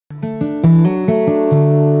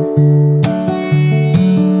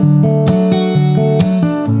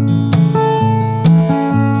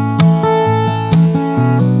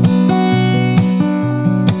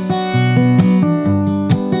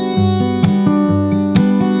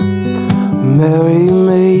marry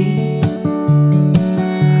me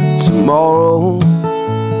tomorrow.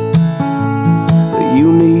 You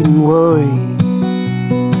needn't worry,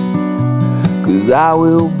 'cause I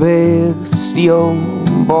will beg, steal,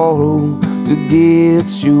 borrow to get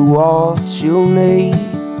you what you need.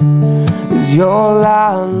 Is your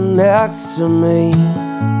lying next to me,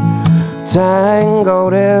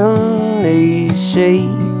 tangled in these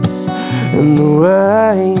sheets, and the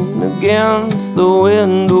rain against the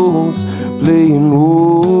windows playing oh,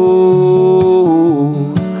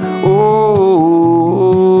 oh,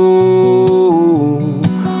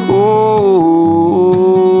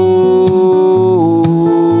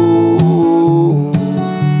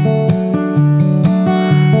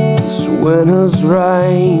 winter's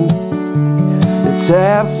rain, it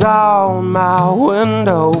taps on my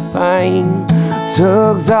window pane,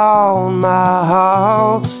 tugs on my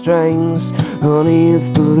heartstrings. Honey, it's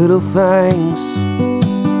the little things,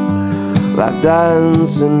 like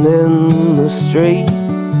dancing in the street,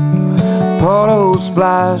 puddles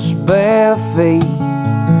splash bare feet.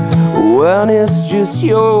 When it's just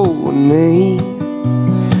you and me,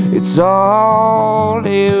 it's all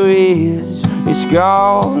there is. It's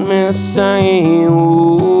got me saying,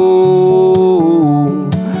 oh,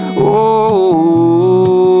 oh,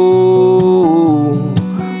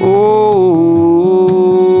 oh.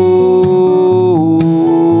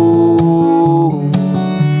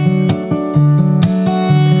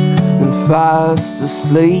 And fast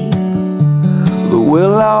asleep, the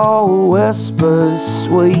willow whispers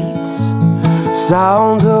sweet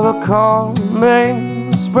sounds of a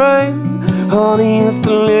coming spring. Honey, it's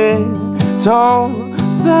the little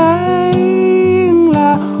thing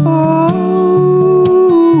like oh,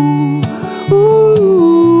 ooh,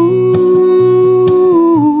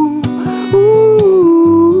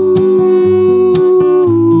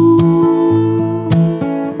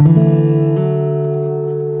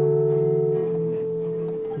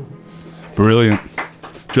 Brilliant.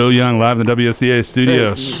 Joe Young live in the WSCA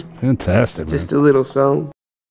studios. Fantastic, man. Just a little song.